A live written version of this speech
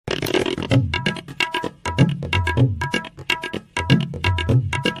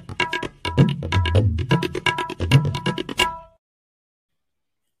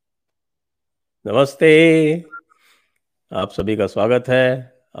नमस्ते। आप सभी का स्वागत है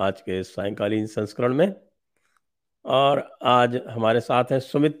आज के सायंकालीन संस्करण में। और आज हमारे साथ हैं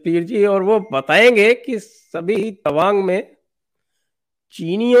सुमित पीर जी, और वो बताएंगे कि सभी तवांग में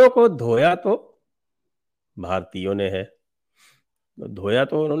चीनियों को धोया तो भारतीयों ने है, तो धोया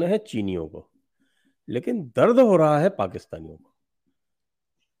तो उन्होंने है चीनियों को, लेकिन दर्द हो रहा है पाकिस्तानियों को।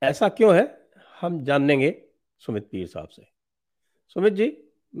 ऐसा क्यों है, हम जानेंगे सुमित पीर साहब से। सुमित जी,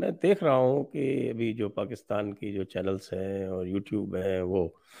 मैं देख रहा हूँ कि अभी जो पाकिस्तान की जो चैनल्स हैं और यूट्यूब है, वो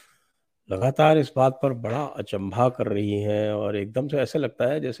लगातार इस बात पर बड़ा अचंभा कर रही हैं, और एकदम से ऐसे लगता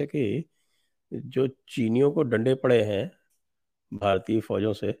है जैसे कि जो चीनियों को डंडे पड़े हैं भारतीय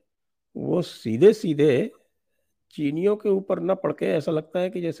फौजों से, वो सीधे सीधे चीनियों के ऊपर न पड़ के ऐसा लगता है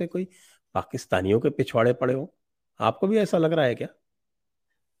कि जैसे कोई पाकिस्तानियों के पिछवाड़े पड़े हो। आपको भी ऐसा लग रहा है क्या?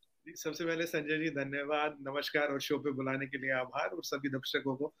 सबसे पहले संजय जी धन्यवाद, नमस्कार और शो पे बुलाने के लिए आभार और सभी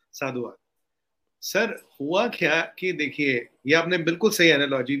दर्शकों को साधुवाद। सर हुआ क्या कि देखिए, ये आपने बिल्कुल सही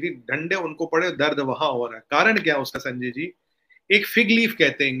एनालॉजी दी। डंडे उनको पड़े, दर्द वहां हो रहा है। कारण क्या उसका संजय जी? एक फिग लीफ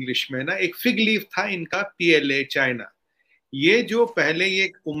कहते हैं इंग्लिश में ना, एक फिग लीफ था इनका, पीएलए चाइना। ये जो पहले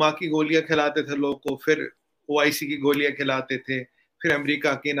ये उमा की गोलियां खिलाते थे लोग को, फिर ओआईसी की गोलियां खिलाते थे, फिर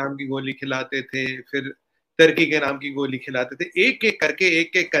अमेरिका के नाम की गोली खिलाते थे, फिर टर्की के नाम की गोली खिलाते थे। एक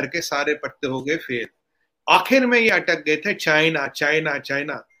एक करके सारे पत्ते हो गए फेल। आखिर में ये अटक गए थे चाइना चाइना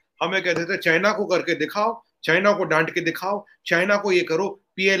चाइना। हमें कहते थे चाइना को करके दिखाओ, चाइना को डांट के दिखाओ, चाइना को ये करो,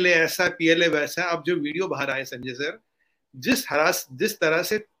 पीएलए ऐसा पीएलए वैसा। अब जो वीडियो बाहर आए संजय सर, जिस तरह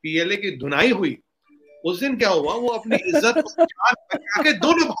से पीएलए की धुनाई हुई, उस दिन क्या हुआ, वो अपनी इज्जत को जान बचा के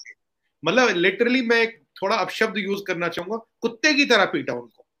दोनों भाई, मतलब लिटरली मैं एक थोड़ा अपशब्द यूज करना चाहूंगा, कुत्ते की तरह पीटा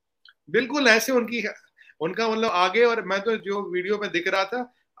उनको। बिल्कुल ऐसे उनकी, उनका मतलब आगे, और मैं तो जो वीडियो में दिख रहा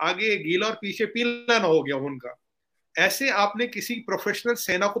था, आगे गीला और पीछे पीला ना हो गया उनका। ऐसे आपने किसी प्रोफेशनल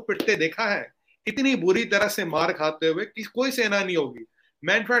सेना को पिटते देखा है? इतनी बुरी तरह से मार खाते हुए कि कोई सेना नहीं होगी।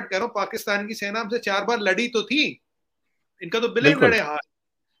 मैं इनफैक्ट कह रहा हूं, पाकिस्तान की सेना हमसे 4 बार लड़ी तो थी, इनका तो बिले बिल्कुल। लड़े हाथ।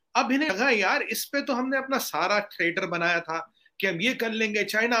 अब इन्हें लगा यार, इस पे तो हमने अपना सारा थिएटर बनाया था कि हम ये कर लेंगे,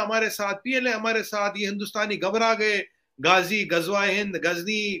 चाइना हमारे साथ, पीएलए हमारे साथ, ये हिंदुस्तानी घबरा गए, गाजी गजवा हिंद,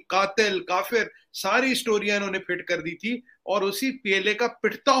 गजनी, कातिल, काफिर, सारी स्टोरियां इन्होंने फिट कर दी थी। और उसी पीएलए का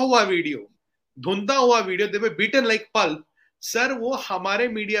पिटता हुआ वीडियो, धुंधा हुआ वीडियो, दे बीटन लाइक पल्प। सर वो हमारे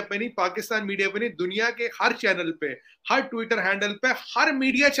मीडिया पे नहीं, पाकिस्तान मीडिया पे नहीं, दुनिया के हर चैनल पे, हर ट्विटर हैंडल पे, हर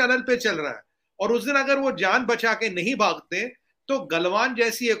मीडिया चैनल पे चल रहा है। और उस दिन अगर वो जान बचा के नहीं भागते, तो गलवान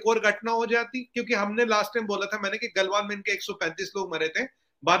जैसी एक और घटना हो जाती। क्योंकि हमने लास्ट टाइम बोला था मैंने कि गलवान में इनके 135 लोग मरे थे,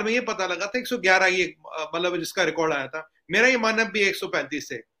 बाद में ये पता लगा था 111, ये मतलब जिसका रिकॉर्ड आया था। मेरा ये मानना भी 135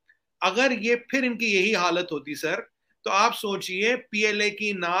 से। अगर ये फिर इनकी यही हालत होती सर, तो आप सोचिए पीएलए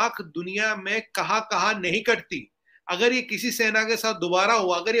की नाक दुनिया में कहां कहां नहीं कटती। अगर ये किसी सेना के साथ दोबारा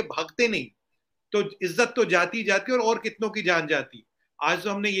हुआ, अगर ये भागते नहीं, तो इज्जत तो जाती जाती, और कितनों की जान जाती। आज तो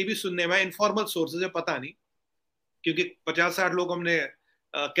हमने ये भी सुनने में, इनफॉर्मल सोर्सेज है, पता नहीं, क्योंकि 50-60 लोग हमने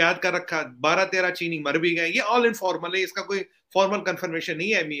कैद कर रखा, 12-13 चीनी मर भी गए। ये ऑल इनफॉर्मल है, इसका कोई फॉर्मल कंफर्मेशन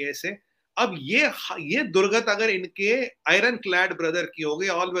नहीं है एमईए से। अब ये दुर्गत अगर इनके आयरन क्लैड ब्रदर की हो गई,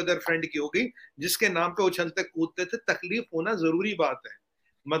 ऑल वेदर फ्रेंड की हो गई, जिसके नाम पे उछलते कूदते थे, तकलीफ होना जरूरी बात है।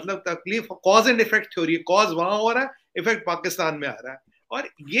 मतलब तकलीफ, cause and effect theory, cause वहां हो रहा है, इफेक्ट पाकिस्तान में आ रहा है। और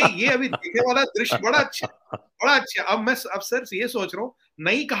ये अभी देखने वाला दृश्य बड़ा अच्छा, बड़ा अच्छा। अब सर ये सोच रहा हूँ,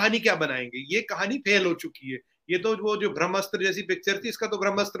 नई कहानी क्या बनाएंगे? ये कहानी फेल हो चुकी है। ये तो वो जो ब्रह्मास्त्र जैसी पिक्चर थी, इसका तो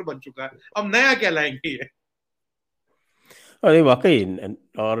ब्रह्मास्त्र बन चुका है। अब नया क्या लाएंगे ये? अरे वाकई।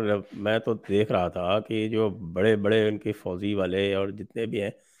 और मैं तो देख रहा था कि जो बड़े बड़े उनके फौजी वाले और जितने भी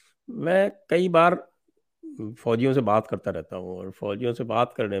हैं, मैं कई बार फौजियों से बात करता रहता हूँ, और फौजियों से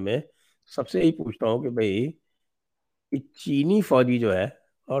बात करने में सबसे यही पूछता हूँ कि भाई, ये चीनी फौजी जो है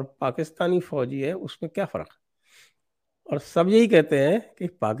और पाकिस्तानी फौजी है, उसमें क्या फर्क है? और सब यही कहते हैं कि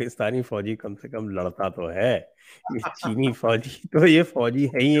पाकिस्तानी फौजी कम से कम लड़ता तो है, ये चीनी फौजी तो ये फौजी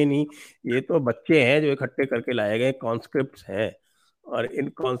है ही नहीं, ये तो बच्चे हैं जो इकट्ठे करके लाए गए कॉन्स्क्रिप्ट्स हैं। और इन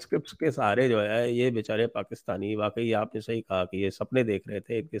कॉन्स्क्रिप्ट्स के सहारे जो है ये बेचारे पाकिस्तानी, वाकई आपने सही कहा कि ये सपने देख रहे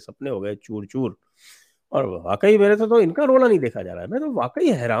थे, इनके सपने हो गए चूर चूर। और वाकई मेरे से तो इनका रोना नहीं देखा जा रहा है। मैं तो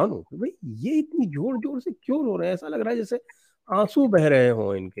वाकई हैरान हूँ कि भाई ये इतनी जोर जोर से क्यों रो रहे हैं। ऐसा लग रहा है जैसे आंसू बह रहे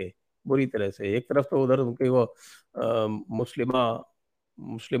हों इनके, बुरी तरह से। एक तरफ तो उधर उनके वो मुस्लिमा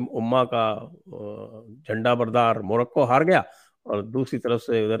मुस्लिम उम्मा का झंडा बरदार मोरक्को हार गया, और दूसरी तरफ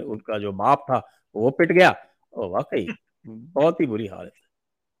से उधर उनका जो बाप था वो पिट गया। और वाकई बहुत ही बुरी हालत है।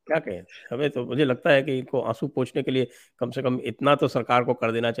 क्या कहें, हमें तो मुझे लगता है कि इनको आंसू पोंछने के लिए कम से कम इतना तो सरकार को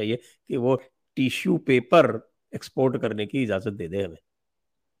कर देना चाहिए कि वो टिश्यू पेपर एक्सपोर्ट करने की इजाजत दे दे हमें।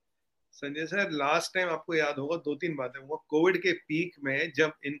 संजय सर, लास्ट टाइम आपको याद होगा, 2-3 बातें हुआ। कोविड के पीक में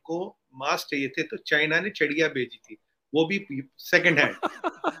जब इनको मास्क चाहिए थे तो चाइना ने चिड़िया भेजी थी, वो भी सेकंड हैंड।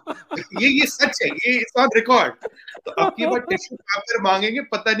 ये सच है, ये इट्स ऑन रिकॉर्ड। तो अब की बार टिश्यू पेपर मांगेंगे,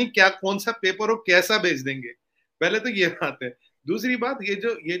 पता नहीं क्या कौन सा पेपर हो कैसा भेज देंगे। पहले तो ये बात है। दूसरी बात,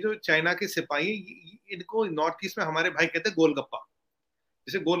 ये जो चाइना के सिपाही, इनको नॉर्थ ईस्ट में हमारे भाई कहते हैं गोलगप्पा।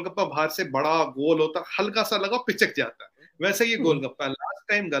 जैसे गोलगप्पा बाहर से बड़ा गोल होता, हल्का सा लगा पिचक जाता, वैसे ये गोलगप्पा। लास्ट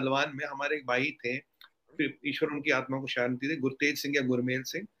टाइम गलवान में हमारे एक भाई थे, ईश्वर उनकी आत्मा को शांति दे, गुरतेज सिंह या गुरमेल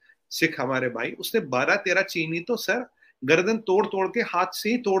सिंह, सिख हमारे भाई, उसने 12-13 चीनी तो सर गर्दन तोड़ तोड़ के, हाथ से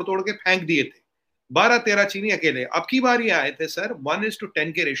ही तोड़ तोड़ के फेंक दिए थे। 12-13 चीनी अकेले। अब की बार ये आए थे सर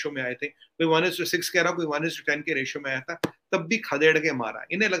 1:10 के रेशो में आए थे, कोई 1:6 कह रहा, कोई 1:10 के रेशो में आया था। तब भी खदेड़ के मारा।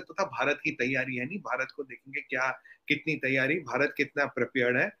 इन्हें लगता था भारत की तैयारी है नहीं, भारत को देखेंगे क्या, कितनी तैयारी, भारत कितना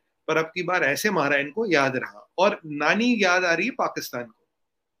प्रिपेयर्ड है। पर अब की बार ऐसे मारा, इनको याद रहा। और नानी याद आ रही है पाकिस्तान को।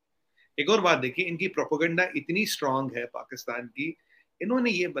 एक और बात देखिए, इनकी प्रोपेगेंडा इतनी स्ट्रांग है पाकिस्तान की।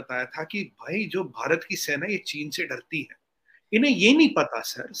 इन्होंने ये बताया था कि भाई जो भारत की सेना ये चीन से डरती है। इन्हें ये नहीं पता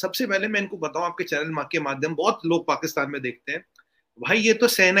सर, सबसे पहले मैं इनको बताऊं, आपके चैनल के माध्यम बहुत लोग पाकिस्तान में देखते हैं, भाई ये तो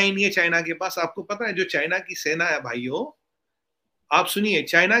सेना ही नहीं है चाइना के पास। आपको पता है जो चाइना की सेना है भाइयों, आप सुनिए,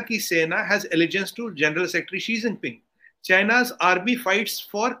 चाइना की सेना has allegiance to general secretary Xi Jinping. China's army fights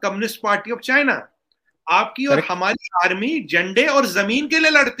for communist party of China. आपकी और करेक्ट। हमारी आर्मी झंडे और जमीन के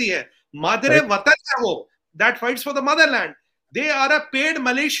लिए लड़ती है। मादरे करेक्ट। वतन है वो, that fights for the motherland. They are a paid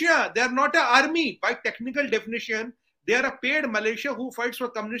militia, they are not a army by technical definition. They are a paid militia who fights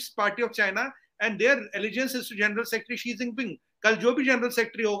for communist party of China, and their allegiance is to general secretary Xi Jinping. कल जो भी general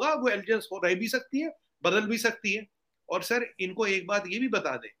secretary होगा वो allegiance हो रह भी सकती है, बदल भी सकती है। और सर इनको एक बात ये भी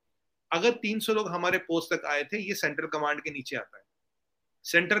बता दें, अगर 300 लोग हमारे पोस्ट तक आए थे, ये सेंट्रल कमांड के नीचे आता है।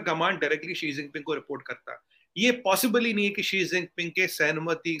 Central command directly Xi Jinping को रिपोर्ट करता है। ये पॉसिबल ही नहीं है कि शी जिनपिंग के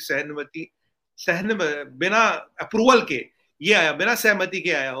सहमति सहमति सहन बिना अप्रूवल के ये आया, बिना सहमति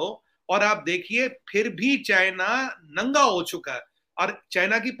के आया हो। और आप देखिए फिर भी चाइना नंगा हो चुका है। और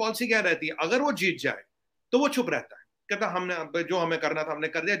चाइना की पॉलिसी क्या रहती है, अगर वो जीत जाए तो वो चुप रहता है, कहता हमने जो हमें करना था हमने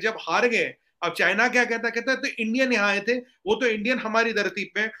कर दिया। जब हार गए, अब चाइना क्या कहता, कहता है तो इंडियन यहाँ आए थे, वो तो इंडियन हमारी धरती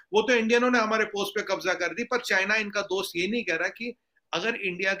पे, वो तो इंडियनों ने हमारे पोस्ट पे कब्जा कर दी। पर चाइना इनका दोस्त ये नहीं कह रहा कि अगर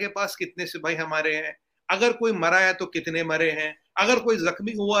इंडिया के पास कितने सिपाही हमारे हैं, अगर कोई मरा है तो कितने मरे हैं, अगर कोई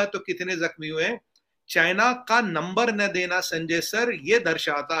जख्मी हुआ है तो कितने जख्मी हुए हैं। चाइना का नंबर न देना संजय सर, ये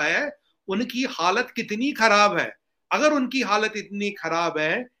दर्शाता है उनकी हालत कितनी खराब है। अगर उनकी हालत इतनी खराब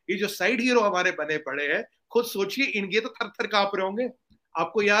है, ये जो साइड हीरो हमारे बने पड़े हैं, खुद सोचिए, इनके तो थर थर कांप रहे होंगे।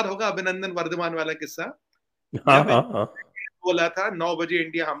 आपको याद होगा अभिनंदन वर्धमान वाला किस्सा, हाँ जब हाँ हाँ। बोला था 9 बजे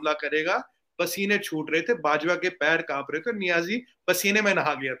इंडिया हमला करेगा, पसीने छूट रहे थे, बाजवा के पैर कांप रहे थे, नियाजी पसीने में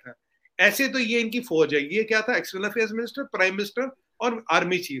नहा गया था। ऐसे तो ये इनकी फौज है। ये क्या था, external affairs minister, prime minister और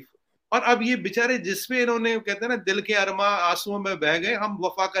आर्मी चीफ। और अब ये बेचारे जिसमें इन्होंने कहते हैं ना, दिल के अरमा आंसुओं में बह गए, हम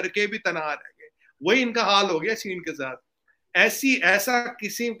वफा करके भी तनहा रह गए, वही इनका हाल हो गया चीन के साथ। ऐसी ऐसा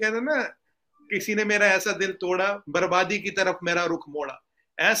किसी कहते हैं ना, किसी ने मेरा ऐसा दिल तोड़ा, बर्बादी की तरफ मेरा रुख मोड़ा।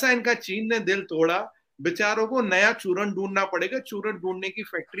 ऐसा इनका चीन ने दिल तोड़ा। बेचारों को नया चूरन ढूंढना पड़ेगा। चूरन ढूंढने की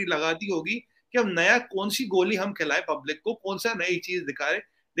फैक्ट्री लगा दी होगी कि हम नया कौन सी गोली हम खिलाए पब्लिक को, कौन सा नई चीज दिखाए।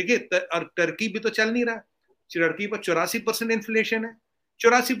 देखिए और टर्की भी तो चल नहीं रहा। टर्की पर 84% इन्फ्लेशन है।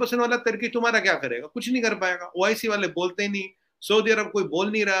 84% वाला टर्की तुम्हारा क्या करेगा, कुछ नहीं कर पाएगा। ओआईसी वाले बोलते ही नहीं, सऊदी अरब कोई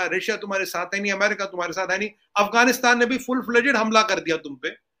बोल नहीं रहा, रशिया तुम्हारे साथ है नहीं, अमेरिका तुम्हारे साथ है नहीं, अफगानिस्तान ने भी फुल फ्लेजेड हमला कर दिया तुम पे।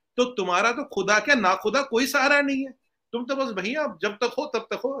 तो तुम्हारा तो खुदा क्या ना खुदा कोई सहारा नहीं है। तुम तो बस भैया जब तक हो तब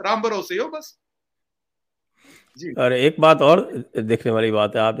तक हो, राम भरोसे हो बस। जी और एक बात और देखने वाली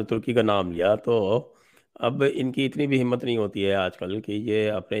बात है, आपने तुर्की का नाम लिया तो अब इनकी इतनी भी हिम्मत नहीं होती है आजकल कि ये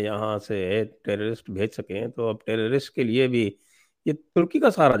अपने यहाँ से टेररिस्ट भेज सकें। तो अब टेररिस्ट के लिए भी ये तुर्की का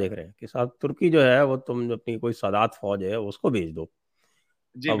सहारा देख रहे हैं कि साहब तुर्की जो है वो तुम अपनी कोई सादात फौज है उसको भेज दो।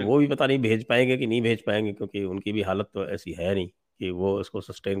 जी अब वो बिल्कुल। भी पता नहीं भेज पाएंगे कि नहीं भेज पाएंगे, क्योंकि उनकी भी हालत तो ऐसी है नहीं कि वो इसको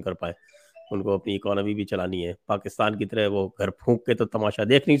सस्टेन कर पाए। उनको अपनी इकोनॉमी भी चलानी है। पाकिस्तान की तरह वो घर फूंक के तो तमाशा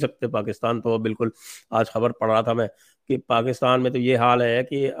देख नहीं सकते। पाकिस्तान तो बिल्कुल, आज खबर पढ़ रहा था मैं कि पाकिस्तान में तो ये हाल है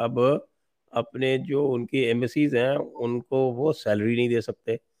कि अब अपने जो उनकी एम्बेसीज हैं उनको वो सैलरी नहीं दे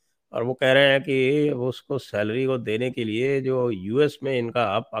सकते। और वो कह रहे हैं कि वो उसको सैलरी को देने के लिए जो यूएस में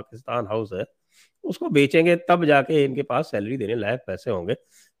इनका पाकिस्तान हाउस है उसको बेचेंगे, तब जाके इनके पास सैलरी देने लायक पैसे होंगे,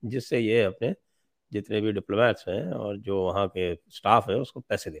 जिससे ये अपने जितने भी डिप्लोमेट्स हैं और जो वहाँ के स्टाफ है उसको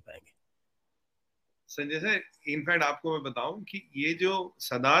पैसे दे पाएंगे। संजय सर, इनफैक्ट आपको मैं बताऊं कि ये जो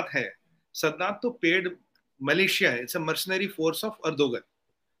सदात है, सदात तो पेड मलेशिया है, it's a mercenary force of Erdogan.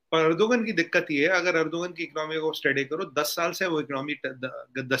 पर अर्दोगन की दिक्कत ये है, अगर अर्दोगन की इकोनॉमी को स्टडी करो, 10 साल से वो इकोनॉमी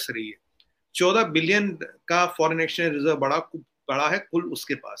दस रही है। 14 बिलियन का फॉरेन एक्सचेंज रिजर्व बड़ा बड़ा है कुल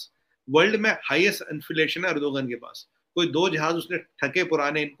उसके पास। वर्ल्ड में हाईएस्ट इन्फ्लेशन है अर्दोगन के पास। कोई 2 जहाज उसने ठके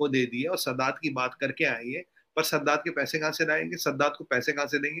पुराने इनको दे दिए और सद्दात की बात करके आई है, पर सद्दात के पैसे कहाँ से लाएंगे, सद्दात को पैसे कहाँ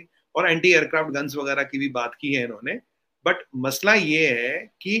से देंगे। और एंटी एयरक्राफ्ट गन्स वगैरह की भी बात की है इन्होंने। बट मसला ये है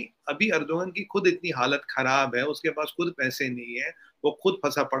कि अभी अर्दोगन की खुद इतनी हालत खराब है, उसके पास खुद पैसे नहीं है, वो खुद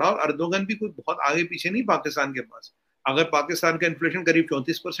फंसा पड़ा। और अर्दोगन भी कोई बहुत आगे पीछे नहीं पाकिस्तान के पास। अगर पाकिस्तान का इन्फ्लेशन करीब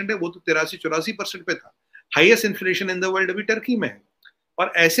 34% है, वो तो 83-84% पे था। Highest inflation in the world अभी टर्की में है।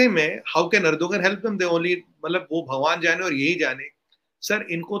 और ऐसे में how can Erdogan help them, they only, मतलब वो भगवान जाने और यही जाने। सर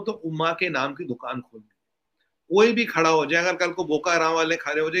इनको तो उम्मा के नाम की दुकान खोलनी, कोई भी खड़ा हो जाए, अगर कल को बोका हराम वाले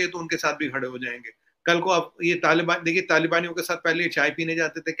खड़े हो जाए तो उनके साथ भी खड़े हो जाएंगे। कल को अब ये तालिबान देखिए, तालिबानियों के साथ पहले ये चाय पीने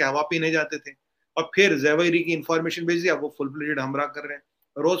जाते थे, कहवा पीने जाते थे, और फिर जैवरी की इंफॉर्मेशन भेज दिया, वो फुल फ्लेजेड हमला कर रहे हैं।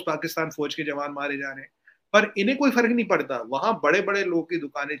 रोज पाकिस्तान फौज के जवान मारे जा रहे हैं, पर इन्हें कोई फर्क नहीं पड़ता। वहां बड़े बड़े लोग की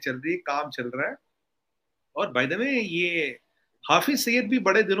दुकानें चल रही, काम चल रहा है। और बाय द वे ये हाफिज सईद भी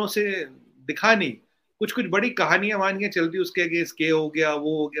बड़े दिनों से दिखा नहीं, कुछ कुछ बड़ी कहानियां वानियां चलती, उसके अगेंस्ट के हो गया,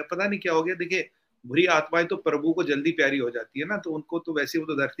 वो हो गया, पता नहीं क्या हो गया। देखिए बुरी आत्माएं तो प्रभु को जल्दी प्यारी हो जाती है ना, तो उनको तो वैसे, वो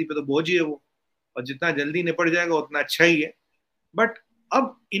तो धरती पे तो बोझ ही है वो, और जितना जल्दी निपट जाएगा उतना अच्छा ही है। बट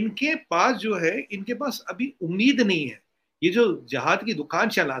अब इनके पास जो है, इनके पास अभी उम्मीद नहीं है। ये जो जहाज की दुकान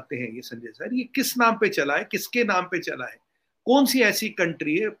चलाते हैं ये संजय सर, ये किस नाम पे चला है, किसके नाम पे चला है, कौन सी ऐसी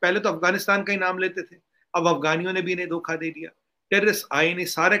कंट्री है। पहले तो अफगानिस्तान का ही नाम लेते थे, अब अफगानियों ने भी इन्हें धोखा दे दिया। टेररिस्ट आए नहीं,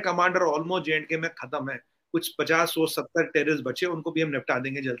 सारे कमांडर ऑलमोस्ट JNK में खत्म है। कुछ 50 170 टेररिस्ट बचे, उनको भी हम निपटा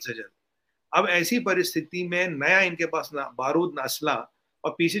देंगे जल्द से जल्द। अब ऐसी परिस्थिति में नया इनके पास ना बारूद ना असला,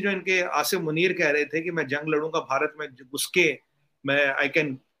 और पीछे जो इनके आसिम मुनीर कह रहे थे कि मैं जंग लड़ूंगा भारत में घुस के, मैं I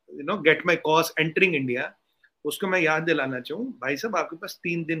can get my cause entering India. उसको मैं याद दिलाना चाहूँ, भाई साहब आपके पास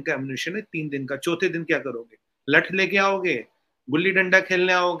 3 दिन का एम्यूनिशन है, 3 दिन का। चौथे दिन क्या करोगे, लठ लेके आओगे, गुल्ली डंडा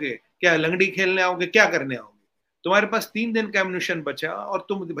खेलने आओगे, क्या लंगड़ी खेलने आओगे, क्या करने आओगे। तुम्हारे पास 3 दिन का एम्यूनिशन बचा, और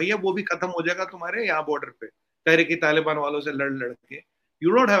तुम भैया वो भी खत्म हो जाएगा तुम्हारे यहाँ बॉर्डर पे, तहरीकी तालिबान वालों से लड़ लड़ के।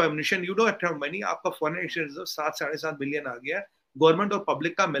 You don't have ammunition, you don't have money. आपका फॉरेन एक्सचेंज रिजर्व 7-7.5 बिलियन आ गया गवर्नमेंट और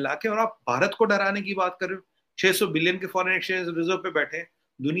पब्लिक का मिला के, और आप भारत को डराने की बात कर रहे हो। 600 बिलियन के फॉरेन एक्सचेंज रिजर्व पे बैठे हैं।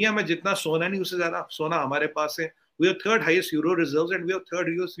 दुनिया में जितना सोना नहीं, उससे ज्यादा सोना हमारे पास है। We have third highest euro reserves and we have third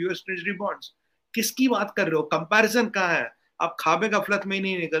US treasury bonds. किसकी बात कर रहे हो, कंपैरिजन कहाँ है। आप खाबे गफलत में ही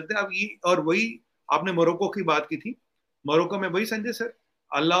नहीं निकलते अब ये। और वही आपने मोरक्को की बात की थी, मोरक्को में वही संजय सर,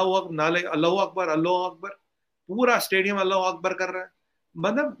 अल्लाह नाले, अल्लाह अकबर, अल्लाह अकबर, पूरा स्टेडियम अल्लाह अकबर कर रहा है।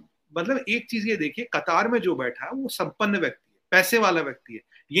 मतलब एक चीज ये देखिए, कतार में जो बैठा है वो संपन्न व्यक्ति है, पैसे वाला व्यक्ति है।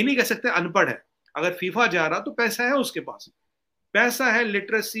 ये नहीं कह सकते अनपढ़ है। अगर फीफा जा रहा तो पैसा है उसके पास, पैसा है,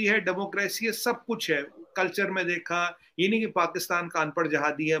 लिटरेसी है, डेमोक्रेसी है, सब कुछ है। कल्चर में देखा, ये नहीं कि पाकिस्तान का अनपढ़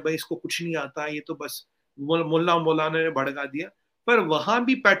जहादी है भाई, इसको कुछ नहीं आता, ये तो बस मुल्ला मौलाना ने भड़का दिया। पर वहां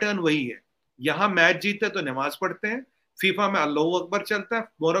भी पैटर्न वही है। यहाँ मैच जीते तो नमाज पढ़ते हैं, फीफा में अल्लाह अकबर चलता है।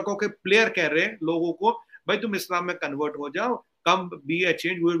 मोरक्को के प्लेयर कह रहे हैं लोगों को, भाई तुम इस्लाम में कन्वर्ट हो जाओ, कम be a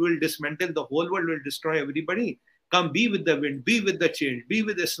change, we will dismantle the whole world, will destroy everybody, come be with the wind, be with the change, be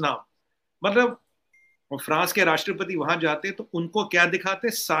with इस्लाम। मतलब, और फ्रांस के राष्ट्रपति वहां जाते तो उनको क्या दिखाते,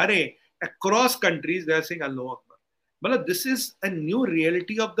 सारे अक्रॉस कंट्रीज जैसे अल्लाह अकबर। मतलब this is a new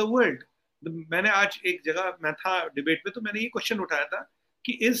reality of the world. मैंने आज एक जगह मैं था डिबेट पे, तो मैंने ये क्वेश्चन उठाया था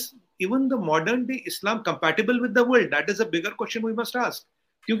कि is even the modern day Islam compatible with the world, that is a bigger question we must ask.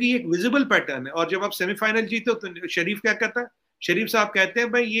 क्योंकि ये एक विजिबल पैटर्न है। और जब आप सेमीफाइनल जीते हो तो शरीफ क्या कहता है, शरीफ साहब कहते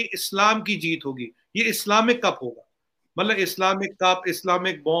हैं भाई ये इस्लाम की जीत होगी, ये इस्लामिक कप होगा। मतलब Islamic cup,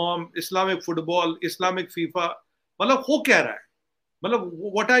 Islamic bomb, Islamic football, Islamic FIFA, मतलब हो क्या रहा है। मतलब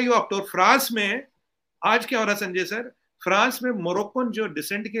what are you up to. France में आज क्या हो रहा है संजय सर, फ्रांस में मोरक्कन जो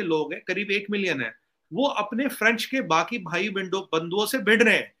डिसेंट के लोग हैं, करीब 1 मिलियन है, वो अपने फ्रेंच के बाकी भाई बंधुओं से भिड़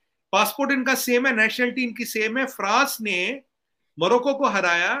रहे हैं। पासपोर्ट इनका सेम है, नेशनलिटी इनकी सेम है। फ्रांस ने मोरक्को को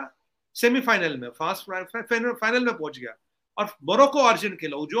हराया सेमीफाइनल में, फ्रांस फाइनल में पहुंच गया। और मोरक्को ऑरिजिन के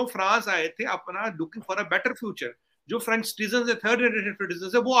लोग जो फ्रांस आए थे अपना looking for a better future, जो फ्रेंच सिटीजन है, थर्ड जनरेशन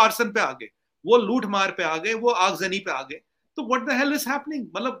सिटीजन है, वो आर्सन पे आ गए, वो लूट मार पे आ गए, वो आगजनी पे आ गए। तो what the hell is happening,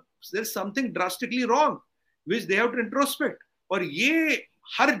 मतलब there is something drastically wrong which they have to introspect. और ये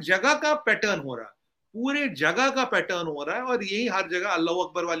हर जगह का पैटर्न हो रहा है, पूरे जगह का पैटर्न हो रहा है। और यही हर जगह अल्लाह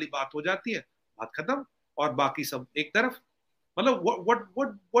अकबर वाली बात हो जाती है, बात खत्म, और बाकी सब एक तरफ। मतलब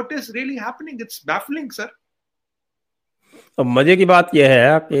what is really happening, it's baffling sir। अब मजे की बात यह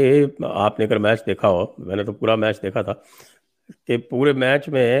है कि आपने अगर मैच देखा हो, मैंने तो पूरा मैच देखा था, कि पूरे मैच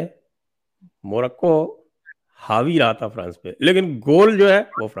में मोरक्को हावी रहा था फ्रांस पे, लेकिन गोल जो है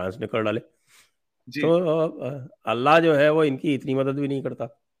वो फ्रांस ने कर डाले। जी। तो अल्लाह जो है वो इनकी इतनी मदद भी नहीं करता।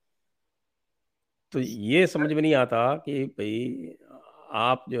 तो ये समझ में नहीं आता कि भाई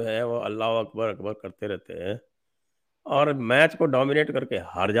आप जो है वो अल्लाह अकबर अकबर करते रहते हैं, और मैच को डोमिनेट करके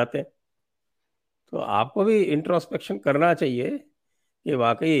हार जाते हैं। तो आपको भी इंट्रोस्पेक्शन करना चाहिए कि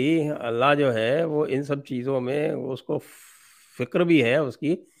वाकई अल्लाह जो है वो इन सब चीज़ों में उसको फिक्र भी है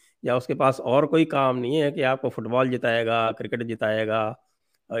उसकी, या उसके पास और कोई काम नहीं है कि आपको फुटबॉल जिताएगा, क्रिकेट जिताएगा,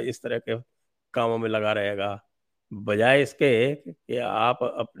 इस तरह के कामों में लगा रहेगा, बजाय इसके कि आप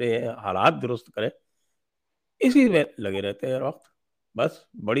अपने हालात दुरुस्त करें, इसी में लगे रहते हैं हर वक्त। बस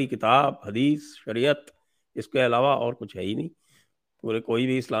बड़ी किताब, हदीस, शरीयत, इसके अलावा और कुछ है ही नहीं। पूरे कोई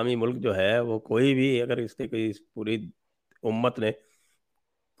भी इस्लामी मुल्क जो है वो, कोई भी अगर इसने कोई पूरी उम्मत ने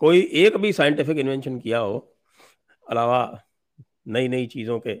कोई एक भी साइंटिफिक इन्वेंशन किया हो अलावा नई नई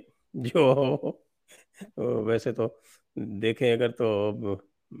चीज़ों के, जो वैसे तो देखें अगर तो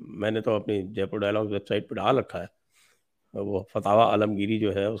मैंने तो अपनी जयपुर डायलॉग वेबसाइट पर डाल रखा है, वो फतावा आलमगीरी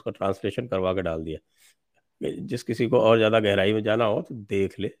जो है उसका ट्रांसलेशन करवा के डाल दिया। जिस किसी को और ज़्यादा गहराई में जाना हो तो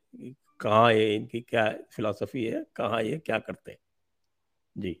देख ले कि कहाँ ये इनकी क्या फिलॉसफी है, कहाँ ये क्या करते हैं।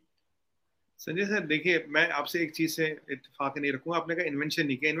 जी। संजय सर देखिए, मैं आपसे एक चीज से इत्तेफाक नहीं रखूंगा। आपने कहा इन्वेंशन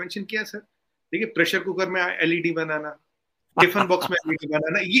नहीं किया, इन्वेंशन किया सर। देखिए, प्रेशर कुकर में एलईडी बनाना, टिफिन बॉक्स में एलईडी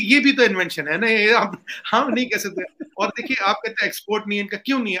बनाना, ये भी तो इन्वेंशन है ना, ये आप हम नहीं कह सकते। और देखिए, आप कहते हैं एक्सपोर्ट नहीं है इनका,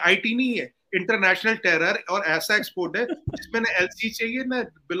 क्यों नहीं है? आईटी नहीं है, इंटरनेशनल टेरर, और ऐसा एक्सपोर्ट है जिसमें ना एलसी चाहिए, ना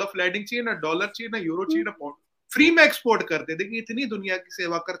बिल ऑफ लैंडिंग चाहिए, ना डॉलर चाहिए, ना यूरो चाहिए, ना पाउंड, फ्री में एक्सपोर्ट करते। देखिए, इतनी दुनिया की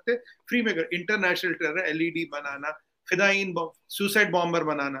सेवा करते, फ्री में कर। इंटरनेशनल टेरर, एलईडी बनाना, फिदाइन सुसाइड बॉम्बर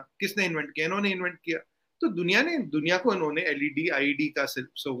बनाना, किसने इन्वेंट किया? इन्होंने इन्वेंट किया। तो दुनिया को इन्होंने एलईडी आईडी का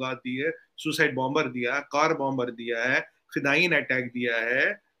सौगात दी है, सुसाइड बॉम्बर दिया, कार बॉम्बर दिया है, फिदाइन अटैक दिया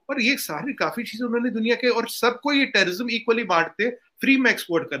है, और ये सारी काफी चीजें उन्होंने दुनिया के, और सबको ये टेररिज्म इक्वली बांटते, फ्री में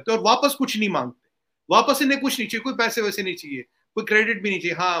एक्सपोर्ट करते, और वापस कुछ नहीं मांगते। वापस इन्हें कुछ नहीं चाहिए, कोई पैसे वैसे नहीं चाहिए, कोई क्रेडिट भी नहीं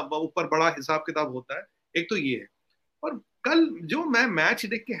चाहिए। हाँ, ऊपर बड़ा हिसाब किताब होता है। एक तो ये है। और कल जो मैं मैच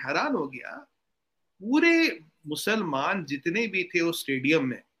देख के हैरान हो गया, पूरे मुसलमान जितने भी थे उस स्टेडियम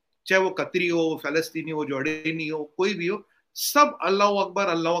में, चाहे वो कतरी हो, वो फलस्तीनी हो, जॉर्डनी हो, कोई भी हो, सब अल्लाह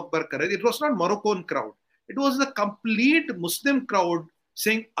अकबर कर रहे थे। It was not Moroccan crowd, it was the complete Muslim crowd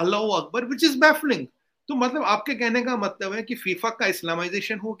saying अल्लाह अकबर, विच इज बैफलिंग। तो मतलब आपके कहने का मतलब है कि फीफा का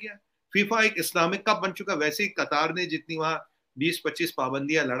इस्लामाइजेशन हो गया, फीफा एक इस्लामिक कप बन चुका। वैसे ही कतार ने जितनी वहां 20-25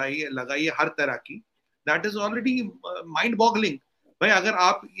 पाबंदियां लड़ाई लगाई है हर तरह की, that is already mind boggling. भाई, अगर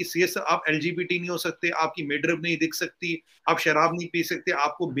आप ये सब, आप एलजीबीटी नहीं हो सकते, आपकी मिडरिब नहीं दिख सकती, आप शराब नहीं पी सकते,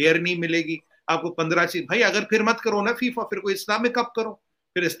 आपको बेयर नहीं मिलेगी, आपको 15 चीज, भाई अगर फिर मत करो ना फीफा, फिर कोई इस्लामिक कप करो।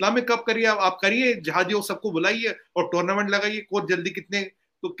 फिर इस्लामिक कप करिए, आप करिए, जहाजियों सबको बुलाइए और टूर्नामेंट लगाइए। को जल्दी कितने,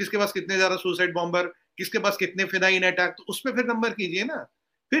 तो किसके पास कितने ज्यादा सुसाइड बॉम्बर, किसके पास कितने फिदाइन अटैक, तो उसमें फिर नंबर कीजिए ना।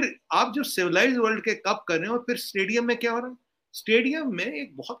 फिर आप जो सिविलाइज वर्ल्ड के कप कर रहे हैं, और फिर स्टेडियम में क्या हो रहा है? स्टेडियम में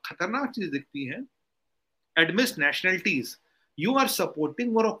एक बहुत खतरनाक चीज दिखती है, एडमिस nationalities. You are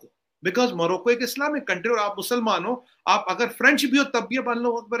supporting Morocco, because Morocco एक इस्लामिक कंट्री, और आप मुसलमान हो, आप अगर फ्रेंच भी हो तब भी आप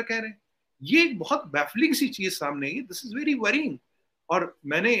अल्लाह अकबर कह रहे हैं। ये एक बहुत बैफलिंग सी चीज सामने आई, दिस इज वेरी वरिंग। और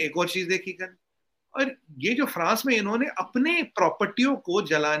मैंने एक और चीज देखी कल, और ये जो फ्रांस में इन्होंने अपने प्रॉपर्टियों को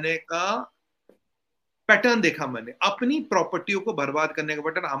जलाने का पैटर्न देखा, मैंने अपनी प्रॉपर्टियों को बर्बाद करने का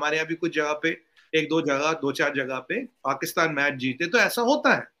पैटर्न। हमारे यहाँ भी कुछ जगह पे, एक दो जगह, दो चार जगह पे पाकिस्तान मैच जीते तो ऐसा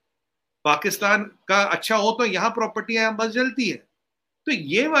होता है, पाकिस्तान का अच्छा हो तो यहाँ प्रॉपर्टियां बस जलती है। तो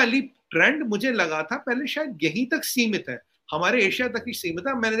ये वाली ट्रेंड मुझे लगा था पहले शायद यहीं तक सीमित है, हमारे एशिया तक ही सीमित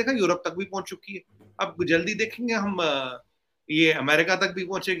है। मैंने देखा यूरोप तक भी पहुंच चुकी है। अब जल्दी देखेंगे हम, ये अमेरिका तक भी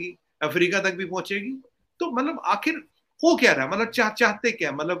पहुंचेगी, अफ्रीका तक भी पहुंचेगी। तो मतलब आखिर हो क्या रहा है? मतलब चाहते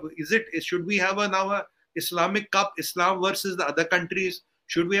क्या? मतलब is it, should we have now Islamic cup, Islam versus the other countries?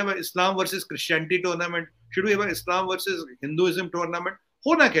 Should we have Islam versus Christianity tournament? Should we have Islam versus Hinduism tournament?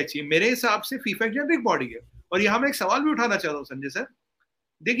 होना क्या चाहिए? मेरे हिसाब से फीफा एक जेनरिक बॉडी है। और यहाँ मैं एक सवाल भी उठाना चाहता हूँ संजय सर।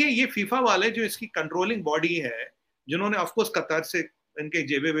 देखिए, ये फीफा वाले जो इसकी कंट्रोलिंग बॉडी है, जिन्होंने ऑफकोर्स कतार से, इनके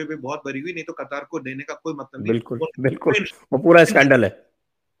जेबे वेबे बहुत भरी हुई, नहीं तो कतार को देने का कोई मतलब नहीं। बिल्कुल बिल्कुल, वो पूरा स्कैंडल है।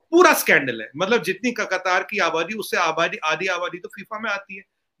 पूरा स्कैंडल है। मतलब जितनी कतार की आबादी, उससे आबादी, आधी आबादी तो फीफा में आती है।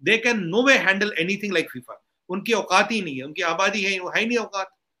 They can no way handle anything like FIFA. उनकी औकात ही नहीं है, उनकी आबादी है ही नहीं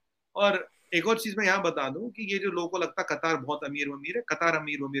औकात। और एक और चीज मैं यहाँ बता दूं कि ये जो लोगों को लगता है कतार बहुत अमीर अमीर है, कतार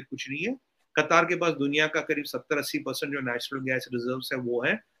अमीर अमीर कुछ नहीं है। कतार के पास दुनिया का करीब 70-80% जो नेचुरल गैस रिजर्व है वो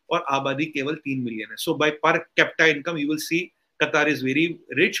है, और आबादी केवल 3 मिलियन है। So by per capita income you will see Qatar is very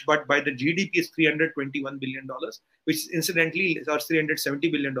rich, but by the GDP is $321 billion, which incidentally or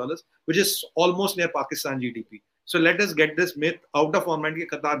 $370 billion, which is almost near Pakistan GDP. So let us get this myth out of our mind कि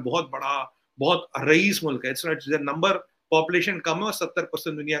कतार बहुत बड़ा, बहुत रईस मुल्क है। It's not number, population कम है और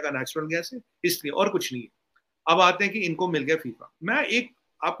 70% दुनिया का नेचुरल गैस है, इसलिए, और कुछ नहीं है। अब आते हैं कि इनको मिल गया फीफा। मैं एक,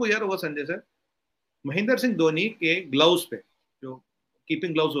 आपको याद होगा संजय सर, महेंद्र सिंह धोनी के ग्लव्स पे, जो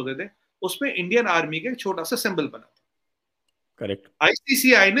कीपिंग ग्लव्स होते थे, उसमें इंडियन आर्मी का एक छोटा सा सिंबल बना था। करेक्ट।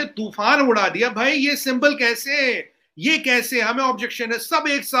 आईसीसीआई ने तूफान उड़ा दिया भाई, ये सिंबल कैसे, ये कैसे, हमें ऑब्जेक्शन है, सब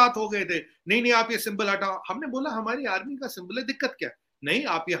एक साथ हो गए थे, नहीं नहीं आप ये सिंबल हटाओ। हमने बोला हमारी आर्मी का सिंबल है, दिक्कत क्या, नहीं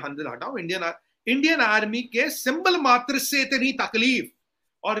आप ये हंडल हटाओ। इंडियन आर्मी के सिंबल मात्र से इतनी तकलीफ।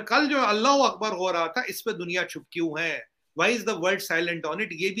 और कल जो अल्लाह अकबर हो रहा था, इस पे दुनिया चुप क्यों है, why is the world silent on it,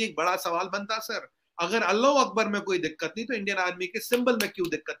 ये भी एक बड़ा सवाल बनता सर। अगर अल्लाह अकबर में कोई दिक्कत नहीं तो इंडियन आर्मी के सिंबल में क्यों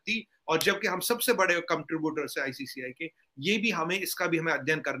दिक्कत थी, और जबकि हम सबसे बड़े कंट्रीब्यूटर्स है आईसीसीआई के। ये भी हमें, इसका भी हमें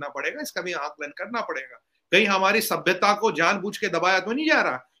अध्ययन करना पड़ेगा, इसका भी आकलन करना पड़ेगा। कहीं हमारी सभ्यता को जानबूझ के दबाया तो नहीं जा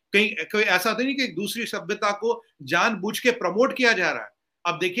रहा, कहीं कोई ऐसा तो नहीं कि दूसरी सभ्यता को जानबूझ के प्रमोट किया जा रहा है।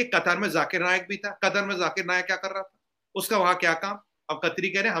 अब देखिए कतर में जाकिर नायक भी था, कतर में जाकिर नायक क्या कर रहा था, उसका वहां क्या काम। अब कतरी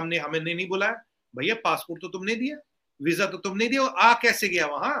कह रहे हमने हमें नहीं बुलाया, भैया पासपोर्ट तो तुमने दिया, वीजा तो तुमने दिया, आ कैसे गया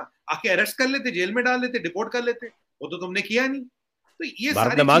वहां, आके अरेस्ट कर लेते, जेल में डाल लेते, डिपोर्ट कर लेते, वो तो तुमने किया नहीं। तो ये भारत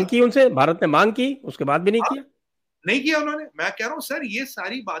ने सारी मांग चीज की उनसे, भारत ने मांग की, उसके बाद भी नहीं किया। नहीं किया उन्होंने। मैं कह रहा हूं सर ये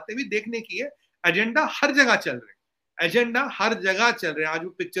सारी बातें भी देखने की है। एजेंडा हर जगह चल रहे हैं, एजेंडा हर जगह चल रहे हैं। आज वो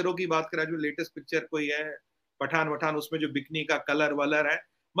पिक्चरों की बात करें, जो लेटेस्ट पिक्चर कोई है पठान वठान, उसमें जो बिकनी का कलर वलर है,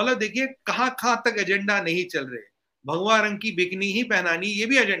 मतलब देखिए कहां कहां तक एजेंडा नहीं चल रहे। भगवा रंग की बिकनी ही पहनानी, ये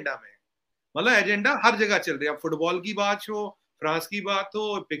भी एजेंडा में है। मतलब एजेंडा हर जगह चल रही है। अब फुटबॉल की बात हो, फ्रांस की बात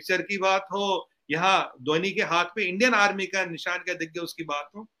हो, पिक्चर की बात हो, यहाँ धोनी के हाथ पे इंडियन आर्मी का निशान क्या दिख गया उसकी बात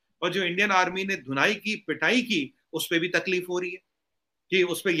हो, और जो इंडियन आर्मी ने धुनाई की पिटाई की उस पर भी तकलीफ हो रही है, कि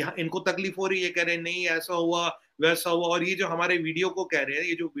उस पर यहाँ इनको तकलीफ हो रही है, कह रहे हैं नहीं ऐसा हुआ वैसा हुआ। और ये जो हमारे वीडियो को कह रहे हैं,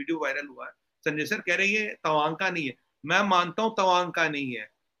 ये जो वीडियो वायरल हुआ है, संजय सर कह रहे हैं ये तवांग का नहीं है। मैं मानता हूं तवांग का नहीं है,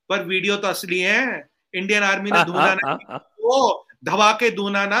 पर वीडियो तो असली है। इंडियन आर्मी ने धुना नहीं, वो धवा के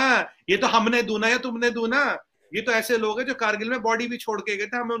धुना ना, ये तो हमने धुना या तुमने धुना। ये तो ऐसे लोग हैं जो कारगिल में बॉडी भी छोड़ के गए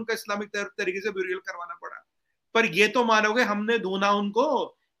थे, हमें उनका इस्लामिक तरीके से ब्यूरियल करवाना पड़ा, पर ये तो मानोगे हमने धुना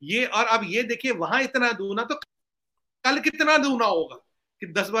उनको। ये और अब ये देखिए वहां इतना धुना तो कल कितना धुना होगा, कि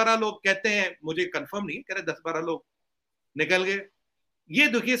 10-12 लोग कहते हैं, मुझे कंफर्म नहीं कह रहे, 10-12 लोग निकल गए। ये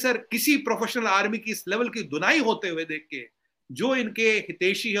देखिए सर किसी प्रोफेशनल आर्मी की इस लेवल की धुनाई होते हुए देख के, जो इनके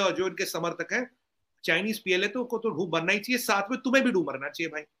हितैषी है और जो इनके समर्थक है, चाइनीज पीएलए तो को तो डूब मरना ही चाहिए, साथ में तुम्हें भी डूब मरना चाहिए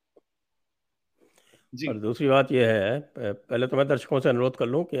भाई। और जी दूसरी बात यह है, पहले तो मैं दर्शकों से अनुरोध कर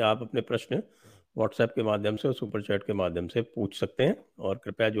लूं कि आप अपने प्रश्न व्हाट्सएप के माध्यम से और सुपर चैट के माध्यम से पूछ सकते हैं, और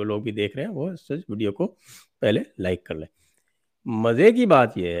कृपया जो लोग भी देख रहे हैं वो इस वीडियो को पहले लाइक कर लें। मज़े की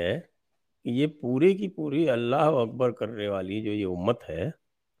बात यह है कि ये पूरी की पूरी अल्लाह अकबर करने वाली जो ये उम्मत है,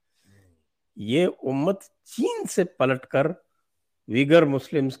 ये उम्मत चीन से पलटकर वीगर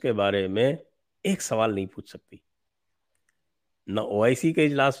मुस्लिम्स के बारे में एक सवाल नहीं पूछ सकती। ना ओआईसी के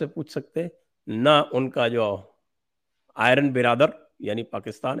इजलास से पूछ सकते, ना उनका जो आयरन बिरादर यानी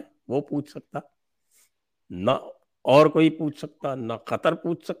पाकिस्तान है वो पूछ सकता, ना और कोई पूछ सकता, ना कतर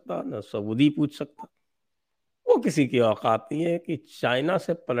पूछ सकता, ना सऊदी पूछ सकता। वो किसी की औकात नहीं है कि चाइना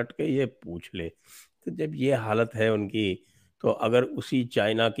से पलट के ये पूछ ले। तो जब ये हालत है उनकी, तो अगर उसी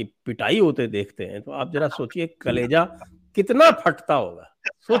चाइना की पिटाई होते देखते हैं तो आप जरा सोचिए कलेजा कितना फटता होगा,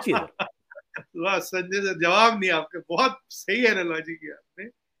 सोचिए जरा। वाह संजय सर, जवाब नहीं आपके, बहुत सही एनालॉजी किया आपने।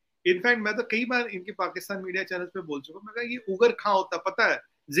 इनफैक्ट मैं तो कई बार इनके पाकिस्तान मीडिया चैनल पे बोल चुका हूं, मैं कहा ये उगर कहाँ होता पता है,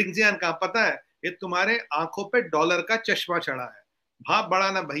 जिंगजियान कहाँ पता है, ये तुम्हारे आंखों पे डॉलर का चश्मा चढ़ा है। भाव बड़ा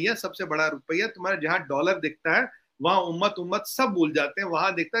ना भैया, सबसे बड़ा रुपया तुम्हारे, जहां डॉलर दिखता है वहां उम्मत उम्मत सब भूल जाते हैं,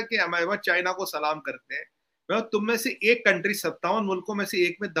 वहां दिखता है कि हमारे वहां चाइना को सलाम करते हैं। मैं तुम में से एक कंट्री, 57 मुल्कों में से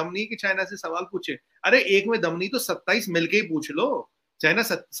एक में दम नहीं कि चाइना से सवाल पूछे। अरे एक में दम नहीं तो 27 मिलके ही पूछ लो। चाइना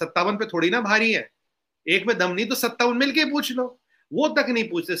 57 पे थोड़ी ना भारी है, एक में दम नहीं तो 57 मिलके पूछ लो। वो तक नहीं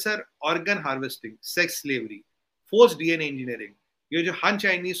पूछते sir. Organ harvesting, sex slavery, force DNA engineering, ये जो हान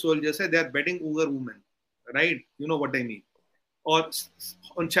चाइनीज सोल्जर्स है they are betting उगर women, right, you know what I mean. और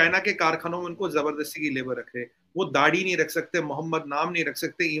उन चाइना के कारखानों में उनको जबरदस्ती की लेबर रख रहे, वो दाढ़ी नहीं रख सकते, मोहम्मद नाम नहीं रख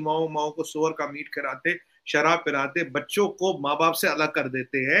सकते, इमाओ माओ को सोर का मीट खिलाते, शराब पिलाते, बच्चों को माँ बाप से अलग कर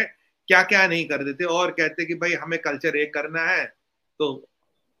देते हैं, क्या क्या नहीं कर देते, और कहते कि भाई हमें कल्चर एक करना है। तो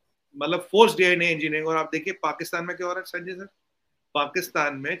मतलब फोर्स डीएनए इंजीनियरिंग। और आप देखिए पाकिस्तान में क्या हो रहा है संजय सर,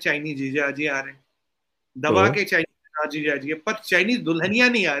 पाकिस्तान में चाइनीज जीजाजी आ रहे हैं, तो दबा के चाइनीज जीजाजी है, पर चाइनीज दुल्हनिया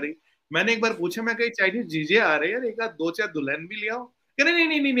नहीं आ रही। मैंने एक बार पूछा, मैं कहीं चाइनीज जीजे आ रहे हैं यार, एक आध दो चार दुल्हन भी ले आओ। कह रहे नहीं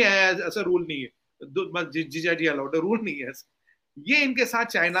नहीं नहीं नहीं, ऐसा रूल नहीं है, जीजाजी अलाउड है, रूल नहीं है ऐसा। ये इनके साथ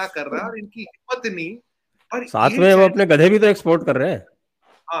चाइना कर रहा है, और इनकी हिम्मत नहीं। और साथ ये में वो चाइना, अपने गधे भी तो एक्सपोर्ट कर रहे हैं।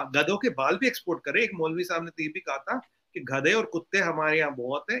 हाँ गधों के बाल भी एक्सपोर्ट करे। एक मौलवी साहब ने तो ये भी कहा था कि गधे और कुत्ते हमारे यहाँ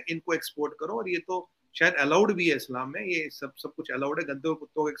बहुत है, इनको एक्सपोर्ट करो, और ये तो शायद अलाउड भी है इस्लाम में, ये सब सब कुछ अलाउड है, गधे और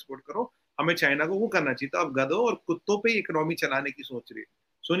कुत्तों को एक्सपोर्ट करो। हमें चाइना को वो करना चाहिए। तो अब गधों और कुत्तों पे इकोनॉमी चलाने की सोच रही है।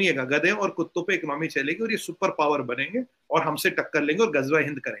 सुनिएगा, गधे और कुत्तों पे इकोनॉमी चलेगी और ये सुपर पावर बनेंगे और हमसे टक्कर लेंगे और गजवा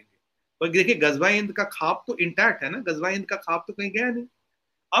हिंद करेंगे। पर देखिए गजवा हिंद का ख्वाब तो इंटैक्ट है ना, गजवा हिंद का ख्वाब तो कहीं गया नहीं।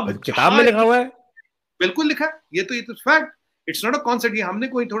 अब और किताब जहां में लिखा हुआ है। बिल्कुल लिखा है, ये तो fact, it's not a concept, ये हमने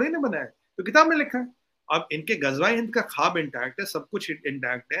कोई थोड़ी ना बनाया है, तो किताब में लिखा है। अब इनके गजवा हिंद का ख्वाब इंटैक्ट है, सब कुछ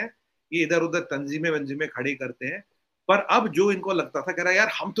इंटैक्ट है, ये इधर उधर तंजीमें वंजीमें खड़ी करते हैं। पर अब जो इनको लगता था, कह रहा यार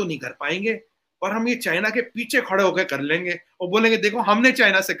हम तो नहीं कर पाएंगे, पर हम ये चाइना के पीछे खड़े होकर कर लेंगे और बोलेंगे देखो हमने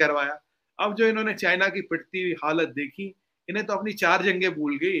चाइना से करवाया। अब जो इन्होंने चाइना की पिटती हुई हालत देखी, इन्हें तो अपनी चार जंगें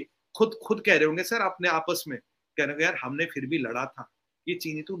भूल गई। खुद खुद कह रहे होंगे सर अपने आपस में, कह रहे होंगे यार हमने फिर भी लड़ा था, ये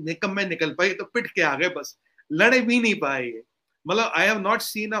चीनी तो निकम में निकल पाई तो पिट के आ गए बस, लड़े भी नहीं पाए ये। मतलब I have not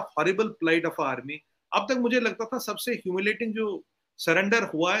seen a horrible plight of army. अब तक मुझे लगता था सबसे ह्यूमिलेटिंग जो सरेंडर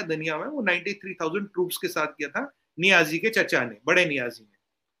हुआ है दुनिया में वो 93,000 ट्रूप्स के साथ किया था नियाजी के चचा ने, बड़े नियाजी ने।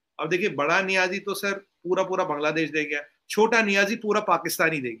 अब देखिए बड़ा नियाजी तो सर पूरा पूरा बांग्लादेश दे गया, छोटा नियाजी पूरा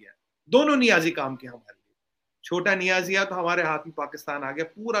पाकिस्तान ही दे गया, दोनों नियाजी काम किया हमारे लिए। छोटा नियाजी आया तो हमारे हाथ में पाकिस्तान आ गया,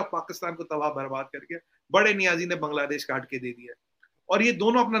 पूरा पाकिस्तान को तबाह बर्बाद करके, बड़े नियाजी ने बांग्लादेश काट के दे दिया। और ये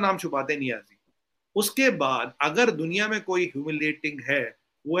दोनों अपना नाम छुपाते हैं नियाजी। उसके बाद अगर दुनिया में कोई ह्यूमिलेटिंग है,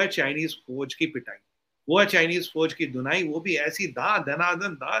 वो है चाइनीज फौज की पिटाई, वो है चाइनीज फौज की धुनाई, वो भी ऐसी दा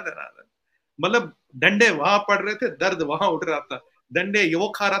धनादन, मतलब डंडे वहां पड़ रहे थे, दर्द वहां उठ रहा था, डंडे ये वो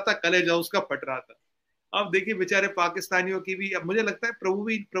खा रहा था, कलेजा उसका फट रहा था। अब देखिए बेचारे पाकिस्तानियों की भी, अब मुझे लगता है प्रभु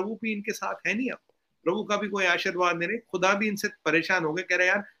भी इनके साथ है नहीं। अब प्रभु का भी कोई आशीर्वाद नहीं रहे, खुदा भी इनसे परेशान हो गए, कह रहे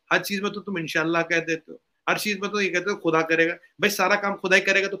यार हर चीज में तो तुम इंशाल्लाह कह देते हो, हर चीज में तो ये कहते हो खुदा करेगा, भाई सारा काम खुदा ही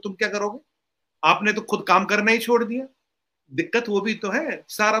करेगा तो तुम क्या करोगे? आपने तो खुद काम करना ही छोड़ दिया। दिक्कत वो भी तो है,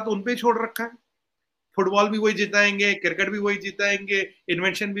 सारा तो उनपे छोड़ रखा है। फुटबॉल भी वही जिताएंगे, क्रिकेट भी वही जिताएंगे,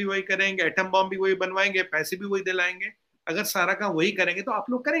 इन्वेंशन भी वही करेंगे, एटम बॉम्ब भी वही बनवाएंगे, पैसे भी वही दिलाएंगे। अगर सारा काम वही करेंगे तो आप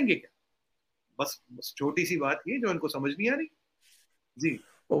लोग करेंगे क्या? बस छोटी सी बात ये जो इनको समझ नहीं आ रही। जी।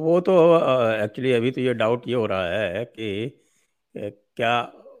 वो तो एक्चुअली अभी तो ये डाउट ये हो रहा है कि क्या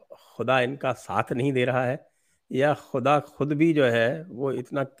खुदा इनका साथ नहीं दे रहा है, या खुदा खुद भी जो है वो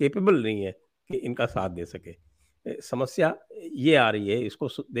इतना केपेबल नहीं है कि इनका साथ दे सके। समस्या ये आ रही है, इसको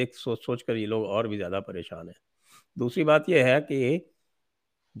देख सोच सोच कर ये लोग और भी ज़्यादा परेशान हैं। दूसरी बात ये है कि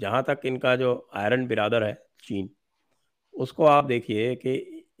जहाँ तक इनका जो आयरन बिरादर है चीन, उसको आप देखिए कि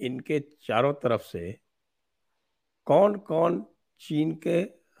इनके चारों तरफ से कौन कौन चीन के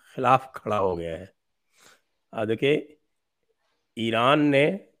खिलाफ खड़ा हो गया है। देखिए, ईरान ने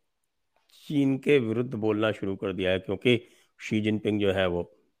चीन के विरुद्ध बोलना शुरू कर दिया है, क्योंकि शी जिनपिंग जो है वो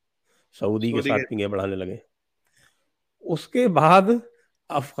सऊदी के सऊदी साथ के। पिंगे बढ़ाने लगे। उसके बाद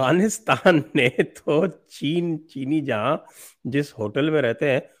अफगानिस्तान ने तो चीनी जहां जिस होटल में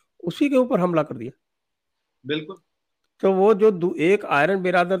रहते हैं उसी के ऊपर हमला कर दिया। बिल्कुल। तो वो जो एक आयरन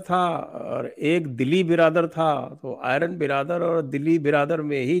बिरादर था और एक दिली बिरादर था, तो आयरन बिरादर और दिली बिरादर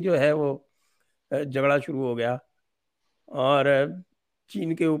में ही जो है वो झगड़ा शुरू हो गया, और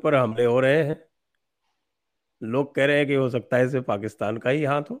चीन के ऊपर हमले हो रहे हैं। लोग कह रहे हैं कि हो सकता है इसमें पाकिस्तान का ही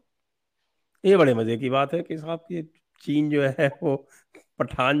हाथ हो। ये बड़े मजे की बात है कि साहब ये चीन जो है वो,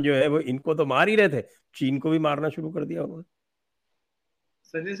 पठान जो है वो इनको तो मार ही रहे थे, चीन को भी मारना शुरू कर दिया उन्होंने।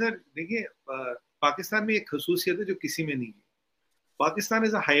 संजय सर देखिए, पाकिस्तान में एक खसूसियत है जो किसी में नहीं है। Pakistan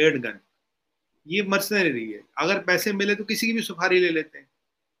is a hired gun, ये मर्सनरी है, अगर पैसे मिले तो किसी की भी सुपारी ले लेते हैं।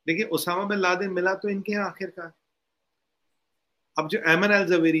 देखिए उसामा बिन लादेन मिला तो इनके यहाँ आखिरकार। अब जो एमन अल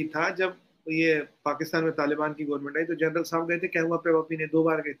जवेरी था, जब ये पाकिस्तान में तालिबान की गवर्नमेंट आई तो जनरल साहब गए थे कहवा पे वपी ने, 2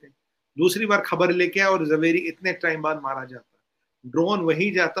 बार गए थे। दूसरी बार खबर लेके आया और जवेरी इतने टाइम बाद मारा जाता, ड्रोन वही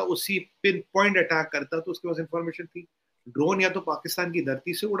जाता उसी पिन पॉइंट अटैक करता, तो उसके पास इंफॉर्मेशन थी। ड्रोन या तो पाकिस्तान की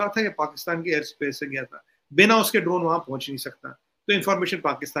धरती से उड़ा था या पाकिस्तान की एयर स्पेस से गया था, बिना उसके ड्रोन वहां पहुंच नहीं सकता, तो इंफॉर्मेशन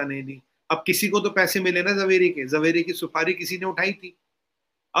पाकिस्तान ने दी। अब किसी को तो पैसे मिले ना जवेरी के, जवेरी की सुपारी किसी ने उठाई थी।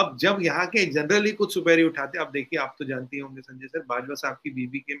 अब जब यहाँ के जनरली कुछ सुपेरी उठाते, अब देखिए आप तो जानती होंगे संजय सर, बाजवा साहब की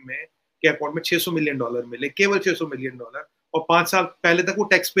बीबी के अकाउंट में $600 मिलियन मिले, केवल $600 मिलियन, और 5 साल पहले तक वो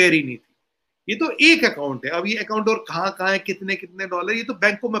टैक्स पेयर ही नहीं थी। ये तो एक अकाउंट है, अब ये अकाउंट और कहाँ है, कितने कितने डॉलर, ये तो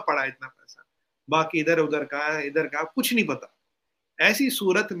बैंकों में पड़ा है इतना पैसा, बाकी इधर उधर का है, इधर का कुछ नहीं पता। ऐसी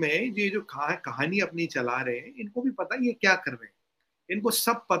सूरत में ये जो कहानी अपनी चला रहे हैं, इनको भी पता ये क्या कर रहे हैं, इनको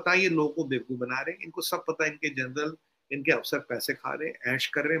सब पता, ये लोगों को बेवकूफ बना रहे हैं, इनको सब पता, इनके जनरल, इनके अफसर पैसे खा रहे हैं, ऐश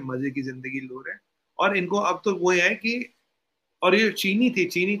कर रहे हैं, मजे की जिंदगी लो रहे हैं। और इनको अब तो वो है कि, और ये चीनी थी,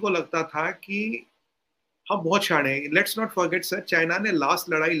 चीनी को लगता था कि हम बहुत शाणे हैं। Let's not forget sir, China ने लास्ट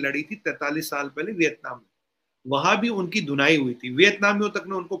लड़ाई लड़ी थी 43 साल पहले वियतनाम में, वहां भी उनकी धुनाई हुई थी, वियतनामियों तक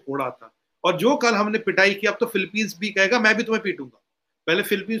ने उनको फोड़ा था। और जो कल हमने पिटाई की, अब तो फिलीपींस भी कहेगा मैं भी तुम्हें पीटूंगा। पहले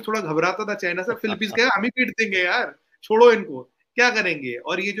फिलीपींस थोड़ा घबराता था चाइना से, फिलीपींस कहेगा हम ही पीट देंगे यार, छोड़ो इनको, क्या करेंगे।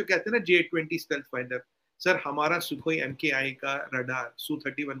 और ये जो कहते हैं ना J-20 स्टेल्थ फाइटर, सर हमारा सुखोई MKI का रडार,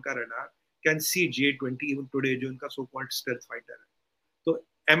 Su-31 का radar can see J-20 even today, जो इनका सो कॉल्ड स्टेल्थ फाइटर है। तो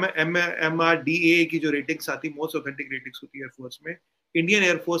MRDA की जो रेटिंग्स आती, मोस्ट ऑथेंटिक रेटिंग्स होती है एयरफोर्स में, Indian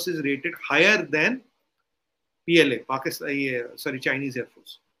air force is rated higher than PLA, Pakistan, ये सॉरी चाइनीज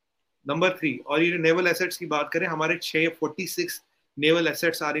एयरफोर्स। नंबर 3। और ये नेवल एसेट्स की बात करें, हमारे 646 naval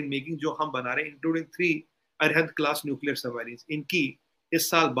assets are in making, जो हम बना रहे हैं, including 3 Arihant class nuclear submarine. इनकी इस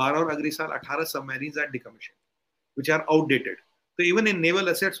साल 12 और अगले साल 18 submarine are decommission which are outdated. So even in naval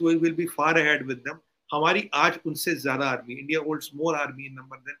assets, we will be far ahead with them. हमारी आज उनसे ज्यादा army, India holds more army in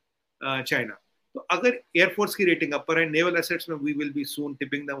number than China. तो अगर एयरफोर्स की रेटिंग अपर है, नेवल एसेट्स में we will be soon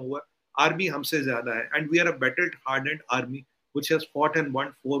tipping them over. Army हमसे ज्यादा है, and we are a battled hardened army which has fought and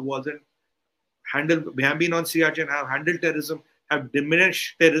won 4 wars and handled, we have been on Siachen, have handled terrorism, have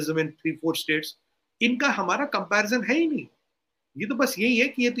diminished terrorism in 3-4 states। इनका हमारा comparison है ही नहीं। ये तो बस यही है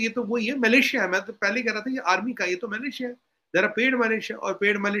कि ये तो वही है, मलेशिया है। मैं तो पहले कह रहा था ये आर्मी का, ये तो मलेशिया है, जरा पेड मलेशिया। और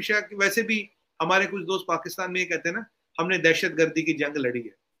पेड मलेशिया की वैसे भी हमारे कुछ दोस्त पाकिस्तान में ये कहते हैं ना, हमने दहशतगर्दी की जंग लड़ी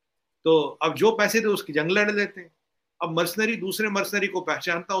है। तो अब जो पैसे थे उसकी जंग लड़ लेते हैं। अब मर्सनरी दूसरे मर्सनरी को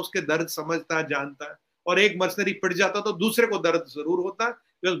पहचानता, उसके दर्द समझता, जानता है, और एक मर्सनरी पिट जाता तो दूसरे को दर्द जरूर होता,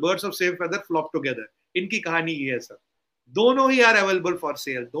 because birds of same feather flock together. इनकी कहानी ये है सर। दोनों ही आर अवेलेबल फॉर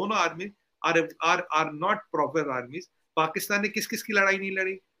सेल, दोनों army are not proper armies. Pakistan ने किस किस की लड़ाई नहीं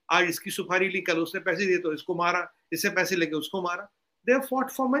लड़ी? आज इसकी सुपारी ली, कल उसने पैसे दिए तो इसको मारा, इससे पैसे लेके उसको मारा। They have fought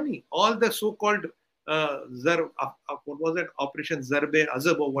for money. All the so called what was that operation Zarbe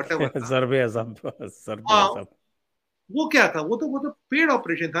Azab or whatever था। जरबे अजब, जरबे हाँ, अजब। वो क्या था? वो तो पेड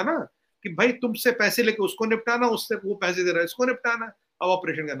ऑपरेशन था ना, कि भाई तुमसे पैसे लेके उसको निपटाना, उससे वो पैसे दे रहा है इसको निपटाना। अब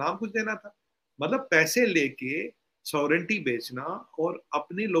ऑपरेशन का नाम कुछ देना था। मतलब पैसे लेके सॉवरेंटी बेचना और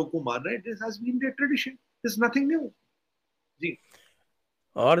अपने लोगों को मारना, it has been their tradition, is nothing new. जी।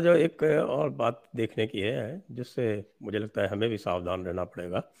 और जो एक और बात देखने की है, जिससे मुझे लगता है हमें भी सावधान रहना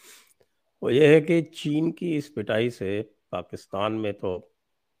पड़ेगा, वो ये है कि चीन की इस पिटाई से पाकिस्तान में तो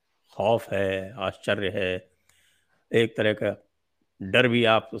खौफ है, आश्चर्य है, एक तरह का डर भी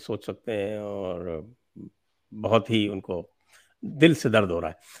आप तो सोच सकते हैं, और बहुत ही उनको दिल से दर्द हो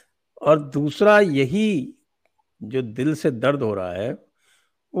रहा है। और दूसरा यही जो दिल से दर्द हो रहा है,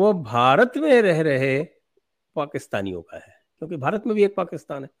 वो भारत में रह रहे पाकिस्तानियों का है, क्योंकि भारत में भी एक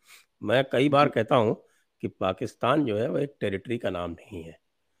पाकिस्तान है। मैं कई बार जी। कहता हूं कि पाकिस्तान जो है वो एक टेरिटरी का नाम नहीं है।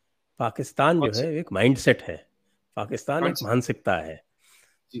 पाकिस्तान कौन जो सी? है एक माइंडसेट है, पाकिस्तान कौन एक सी? मानसिकता है।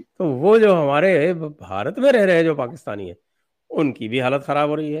 जी। तो वो जो हमारे भारत में रह रहे जो पाकिस्तानी है, उनकी भी हालत खराब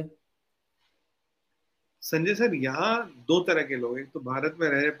हो रही है। संजय सर, यहाँ दो तरह के लोग हैं, एक तो भारत में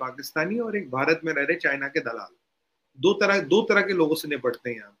रह रहे पाकिस्तानी और एक भारत में रह रहे चाइना के दलाल। दो तरह के लोगों से निपटते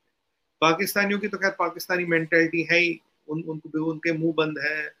हैं यहाँ पे। पाकिस्तानियों की तो खैर पाकिस्तानी मेंटेलिटी है ही, उनको भी उनके मुंह बंद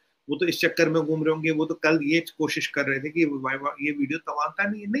है। वो तो इस चक्कर में घूम रहे होंगे। वो तो कल ये कोशिश कर रहे थे कि ये वीडियो तवांग का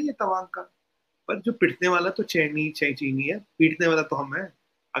नहीं है। नहीं है तवांग का, पर जो पिटने वाला तो चीनी है, पीटने वाला तो हम है।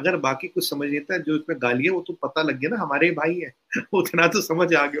 अगर बाकी कुछ समझ नहीं था, जो इसमें गाली है वो तो पता लग गया ना, हमारे ही भाई है। उतना तो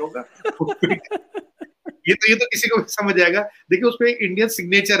समझ आ गया होगा। ये तो किसी को भी समझ आएगा। देखिए उसमें एक इंडियन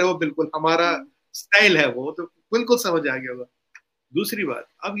सिग्नेचर है, वो बिल्कुल हमारा स्टाइल है, वो तो बिल्कुल समझ आ गया होगा। दूसरी बात,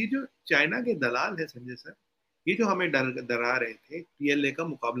 अब ये जो चाइना के दलाल है संजय सर, ये जो हमें डरा रहे थे, PLA का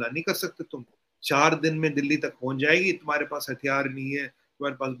मुकाबला नहीं कर सकते तुम, 4 दिन में दिल्ली तक पहुंच जाएगी, तुम्हारे पास हथियार नहीं है,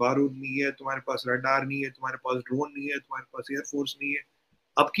 तुम्हारे पास बारूद नहीं है, तुम्हारे पास रडार नहीं है, तुम्हारे पास ड्रोन नहीं है, तुम्हारे पास एयरफोर्स नहीं है।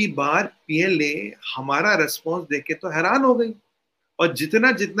 अब की बार PLA हमारा रेस्पॉन्स देख के तो हैरान हो गई। और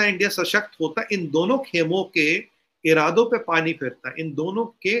जितना जितना इंडिया सशक्त होता, इन दोनों खेमों के इरादों पे पानी फिरता, इन दोनों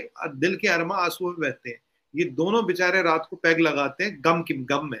के दिल के अरमा आंसू में बहते हैं। ये दोनों बेचारे रात को पैग लगाते हैं गम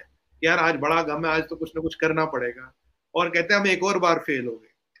में, यार आज बड़ा गम है, आज तो कुछ ना कुछ करना पड़ेगा। और कहते हैं हम एक और बार फेल हो गए।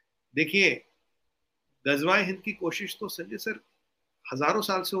 देखिए, गजवाए हिंद की कोशिश तो संजय सर हजारों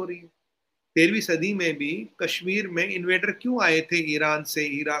साल से हो रही है। 13वीं सदी में भी कश्मीर में इन्वेडर क्यों आए थे? ईरान से,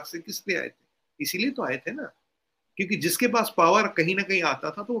 इराक से, किस लिए आए थे? इसीलिए तो आए थे ना, क्योंकि जिसके पास पावर कहीं ना कहीं आता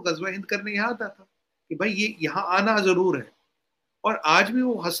था तो वो गजवा हिंद करने यहाँ आता था, कि भाई ये यहाँ आना जरूर है। और आज भी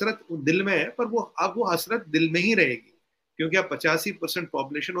वो हसरत दिल में है, पर वो अब वो हसरत दिल में ही रहेगी, क्योंकि अब 85%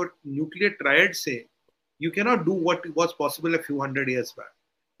 पॉपुलेशन और न्यूक्लियर ट्रायड से you can not do what was possible a few hundred years back.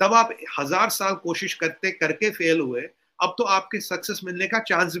 तब आप 1000 साल कोशिश करते करके फेल हुए, अब तो आपके सक्सेस मिलने का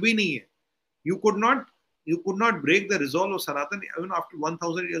चांस भी नहीं है। You could not you could not break the resolve of Sanatan even after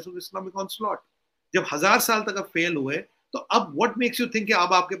 1000 years of Islamic onslaught. जब 1000 साल तक अब फेल हुए, तो अब व्हाट मेक्स यू थिंक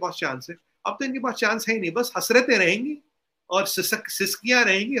अब आपके पास चांस है? अब तो इनके पास चांस है ही नहीं, बस हसरतें रहेंगी और सिसकियां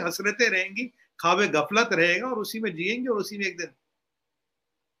रहेंगी, हसरतें रहेंगी, खावे गफलत रहेगा, और उसी में जिएंगे और उसी में एक दिन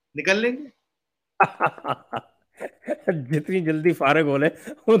निकल लेंगे। जितनी जल्दी फारग हो ले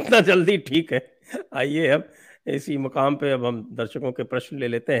उतना जल्दी ठीक है। आइए अब इसी मुकाम पे अब हम दर्शकों के प्रश्न ले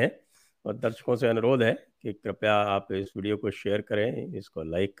लेते हैं। और दर्शकों से अनुरोध है कि कृपया आप इस वीडियो को शेयर करें, इसको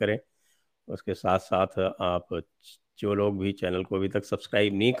लाइक करें। उसके साथ साथ आप, जो लोग भी चैनल को अभी तक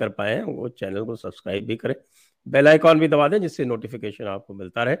सब्सक्राइब नहीं कर पाए हैं, वो चैनल को सब्सक्राइब भी करें, बेल आइकॉन भी दबा दें, जिससे नोटिफिकेशन आपको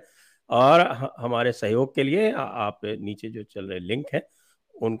मिलता रहे। और हमारे सहयोग के लिए आप नीचे जो चल रहे लिंक हैं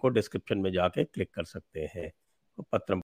उनको डिस्क्रिप्शन में जाके क्लिक कर सकते हैं। पत्र